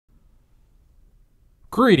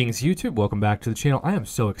Greetings YouTube, welcome back to the channel. I am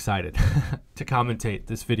so excited to commentate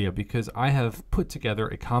this video because I have put together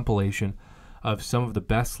a compilation of some of the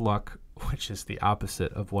best luck, which is the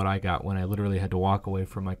opposite of what I got when I literally had to walk away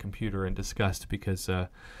from my computer in disgust because,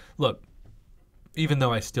 look, even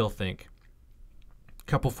though I still think a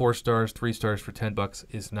couple 4 stars, 3 stars for $10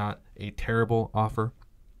 is not a terrible offer,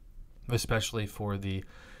 especially for the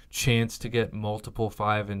chance to get multiple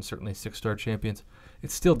 5 and certainly 6-star champions,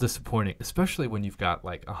 it's still disappointing, especially when you've got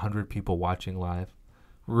like 100 people watching live,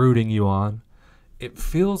 rooting you on. It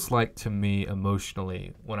feels like to me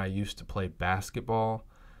emotionally when I used to play basketball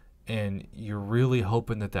and you're really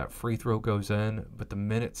hoping that that free throw goes in, but the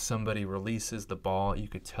minute somebody releases the ball, you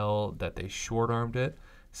could tell that they short-armed it.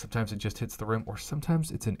 Sometimes it just hits the rim, or sometimes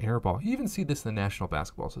it's an air ball. You even see this in the National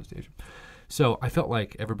Basketball Association. So I felt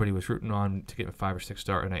like everybody was rooting on to get a 5 or 6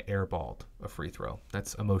 star, and I airballed a free throw.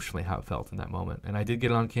 That's emotionally how it felt in that moment. And I did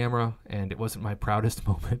get it on camera, and it wasn't my proudest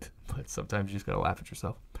moment, but sometimes you just got to laugh at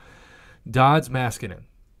yourself. Dodds Maskinen.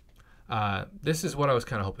 This is what I was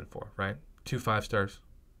kind of hoping for, right? 2 5 stars,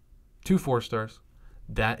 2 4 stars.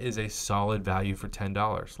 That is a solid value for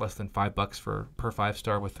 $10. Less than $5 per 5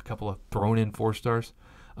 star with a couple of thrown in 4 stars.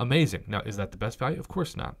 Amazing. Now, is that the best value? Of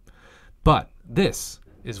course not. But this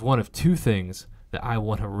is one of 2 things that I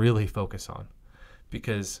want to really focus on.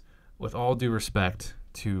 Because with all due respect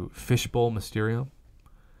to Fishbowl Mysterio,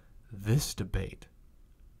 this debate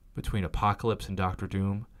between Apocalypse and Dr.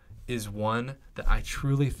 Doom is one that I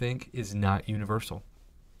truly think is not universal.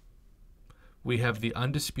 We have the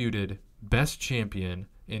undisputed best champion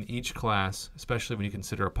in each class, especially when you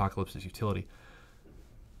consider Apocalypse's utility,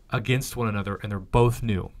 against one another, and they're both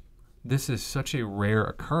new. This is such a rare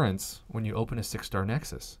occurrence when you open a 6-star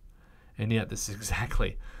Nexus. And yet this is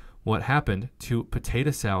exactly what happened to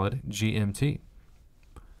Potato Salad GMT.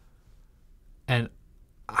 And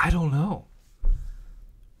I don't know.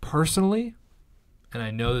 Personally, and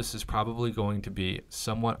I know this is probably going to be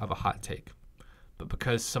somewhat of a hot take, but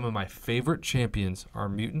because some of my favorite champions are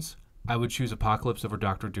mutants, I would choose Apocalypse over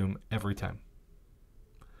Dr. Doom every time.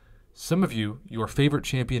 Some of you, your favorite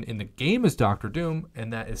champion in the game is Dr. Doom,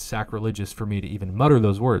 and that is sacrilegious for me to even mutter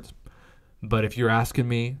those words. But if you're asking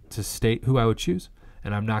me to state who I would choose,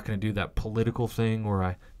 and I'm not going to do that political thing where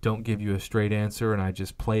I don't give you a straight answer and I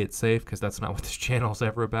just play it safe, because that's not what this channel is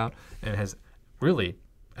ever about and has really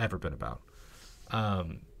ever been about.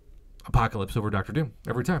 Apocalypse over Dr. Doom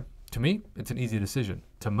every time. To me, it's an easy decision.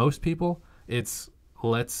 To most people, it's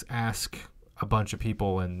let's ask a bunch of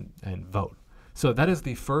people and vote. So that is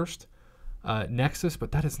the first Nexus,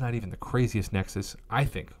 but that is not even the craziest Nexus I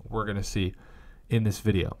think we're going to see in this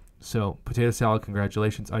video. So Potato Salad,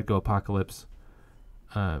 congratulations. I'd go Apocalypse.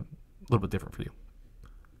 A little bit different for you.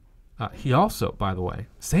 He also, by the way,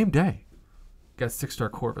 same day, got 6-star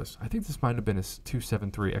Corvus. I think this might have been his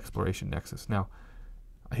 273 Exploration Nexus. Now,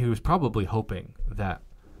 he was probably hoping that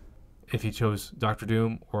if he chose Dr.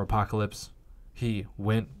 Doom or Apocalypse, he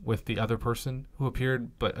went with the other person who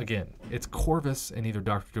appeared. But again, it's Corvus and either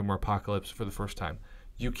Dr. Doom or Apocalypse for the first time.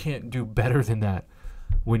 You can't do better than that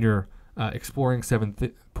when you're exploring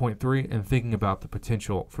 7.3 and thinking about the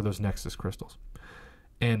potential for those Nexus crystals.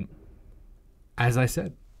 And as I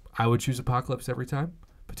said, I would choose Apocalypse every time.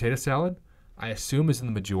 Potato Salad, I assume, is in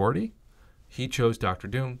the majority. He chose Dr.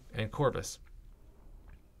 Doom and Corvus.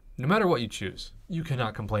 No matter what you choose, you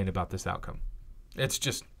cannot complain about this outcome. It's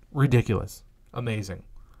just ridiculous. Amazing.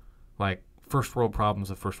 Like first world problems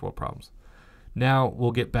of first world problems. Now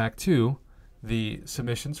we'll get back to the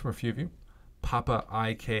submissions from a few of you. Papa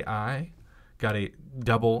IKI got a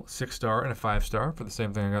double 6-star and a 5-star for the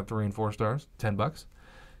same thing I got 3 and 4 stars, $10.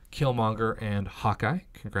 Killmonger and Hawkeye,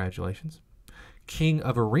 congratulations. King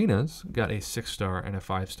of Arenas got a 6-star and a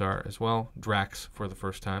 5-star as well. Drax for the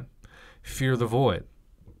first time. Fear the Void.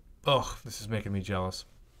 Oh, this is making me jealous.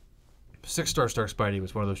 6-star Star Spidey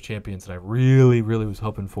was one of those champions that I really, really was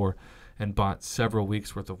hoping for and bought several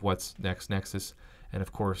weeks worth of What's Next Nexus and,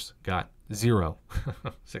 of course, got 0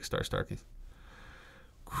 6-star Starkies.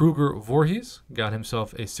 Kruger Voorhees got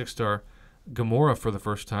himself a 6-star Gamora for the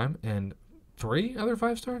first time and 3 other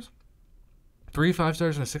 5 stars? 3 5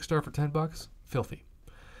 stars and a 6-star for $10? Filthy.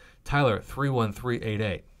 Tyler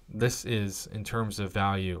 31388. This is, in terms of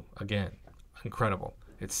value, again, incredible.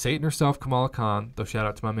 It's Satan herself, Kamala Khan, though shout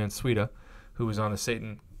out to my man Sweeta, who was on the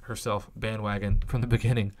Satan herself bandwagon from the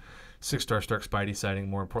beginning. 6-star Stark Spidey sighting,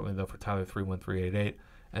 more importantly, though, for Tyler 31388.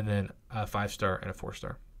 And then a 5-star and a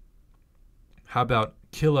 4-star. How about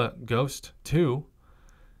Killa Ghost 2?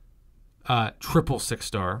 Triple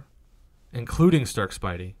 6-star, including Stark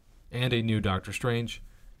Spidey, and a new Doctor Strange,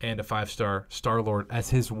 and a 5-star Star-Lord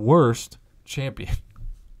as his worst champion.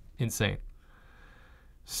 Insane.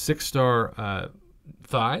 6-star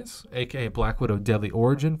Thighs, aka Black Widow Deadly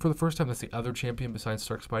Origin for the first time. That's the other champion besides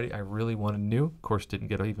Stark Spidey I really wanted new. Of course, didn't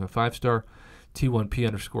get even a 5-star.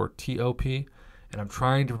 T1P_TOP. And I'm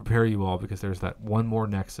trying to prepare you all because there's that one more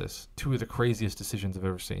Nexus. 2 of the craziest decisions I've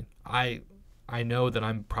ever seen. I know that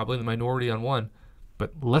I'm probably in the minority on one,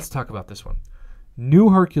 but let's talk about this one. New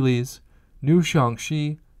Hercules, new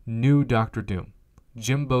Shang-Chi, new Doctor Doom.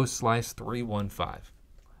 Jimbo Slice 315.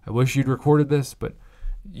 I wish you'd recorded this, but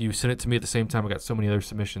you sent it to me at the same time. I got so many other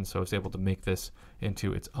submissions, so I was able to make this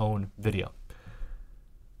into its own video.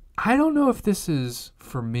 I don't know if this is,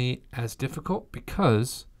 for me, as difficult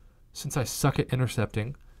because since I suck at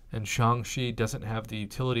intercepting and Shang-Chi doesn't have the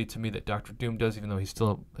utility to me that Doctor Doom does, even though he's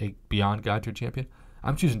still a beyond God tier champion,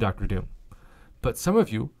 I'm choosing Doctor Doom. But some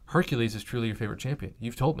of you, Hercules is truly your favorite champion.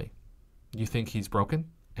 You've told me. You think he's broken,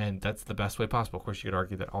 and that's the best way possible. Of course, you could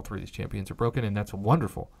argue that all 3 of these champions are broken, and that's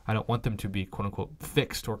wonderful. I don't want them to be, quote-unquote,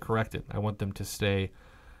 fixed or corrected. I want them to stay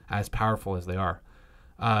as powerful as they are.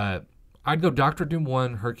 I'd go Doctor Doom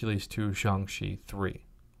 1, Hercules 2, Shang-Chi 3.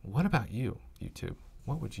 What about you, YouTube?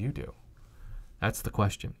 What would you do? That's the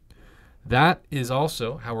question. That is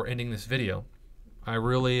also how we're ending this video. I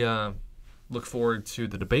really look forward to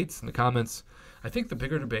the debates and the comments. I think the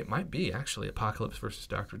bigger debate might be actually Apocalypse versus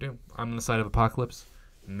Doctor Doom. I'm on the side of Apocalypse.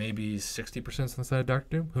 Maybe 60% on the side of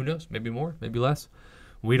Doctor Doom. Who knows? Maybe more, maybe less.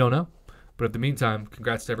 We don't know. But in the meantime,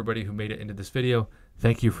 congrats to everybody who made it into this video.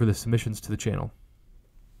 Thank you for the submissions to the channel.